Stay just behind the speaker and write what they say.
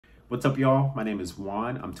What's up, y'all? My name is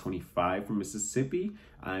Juan. I'm 25 from Mississippi.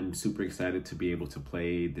 I'm super excited to be able to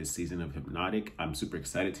play this season of Hypnotic. I'm super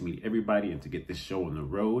excited to meet everybody and to get this show on the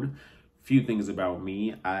road. Few things about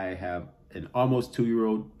me. I have an almost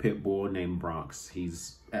 2-year-old pit bull named Bronx.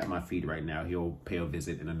 He's at my feet right now. He'll pay a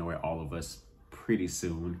visit and annoy all of us pretty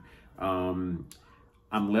soon. I'm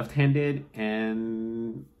left-handed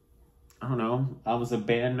and I don't know, I was a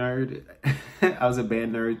band nerd. I was a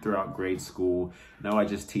band nerd throughout grade school. Now I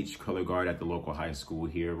just teach color guard at the local high school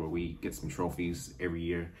here where we get some trophies every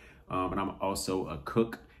year. And I'm also a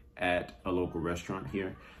cook at a local restaurant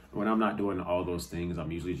here. When I'm not doing all those things,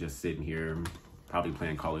 I'm usually just sitting here, probably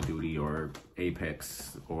playing Call of Duty or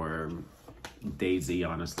Apex or DayZ,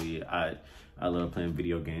 honestly. I love playing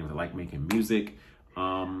video games. I like making music.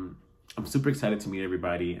 I'm super excited to meet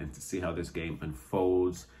everybody and to see how this game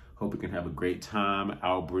unfolds. Hope we can have a great time.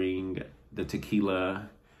 I'll bring the tequila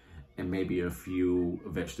and maybe a few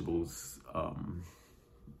vegetables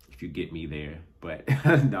if you get me there. But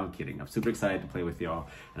no, I'm kidding. I'm super excited to play with y'all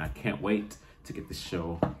and I can't wait to get the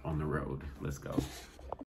show on the road. Let's go.